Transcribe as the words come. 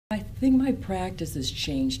I think my practice has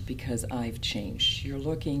changed because I've changed. You're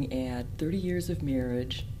looking at 30 years of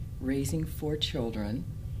marriage, raising 4 children,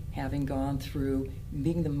 having gone through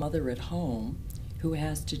being the mother at home who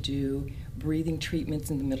has to do breathing treatments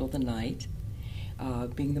in the middle of the night,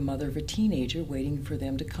 being the mother of a teenager, waiting for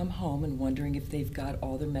them to come home and wondering if they've got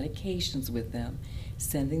all their medications with them,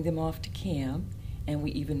 sending them off to camp, and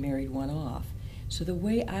we even married one off. So the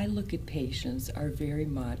way I look at patients are very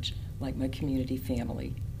much like my community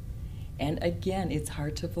family. And again, it's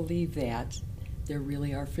hard to believe that there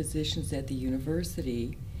really are physicians at the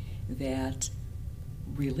university that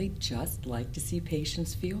really just like to see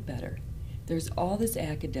patients feel better. There's all this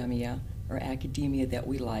academia that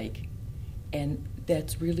we like, and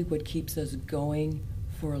that's really what keeps us going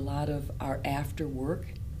for a lot of our after work.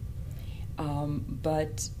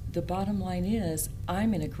 But the bottom line is,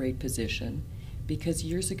 I'm in a great position because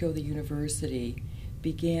years ago the university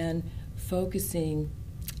began focusing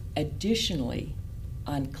additionally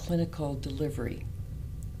on clinical delivery.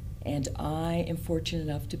 And I am fortunate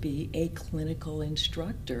enough to be a clinical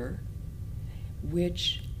instructor,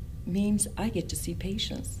 which means I get to see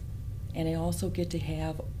patients. And I also get to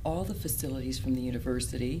have all the facilities from the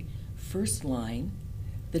university, first line,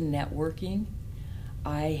 the networking.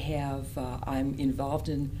 I'm involved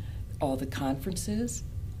in all the conferences.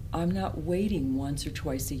 I'm not waiting once or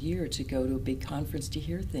twice a year to go to a big conference to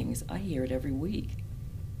hear things. I hear it every week,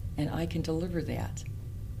 and I can deliver that.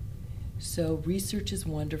 So research is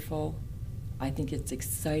wonderful. I think it's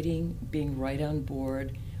exciting being right on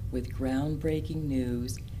board with groundbreaking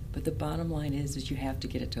news, but the bottom line is you have to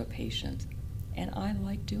get it to a patient. And I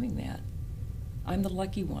like doing that. I'm the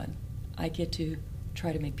lucky one. I get to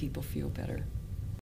try to make people feel better.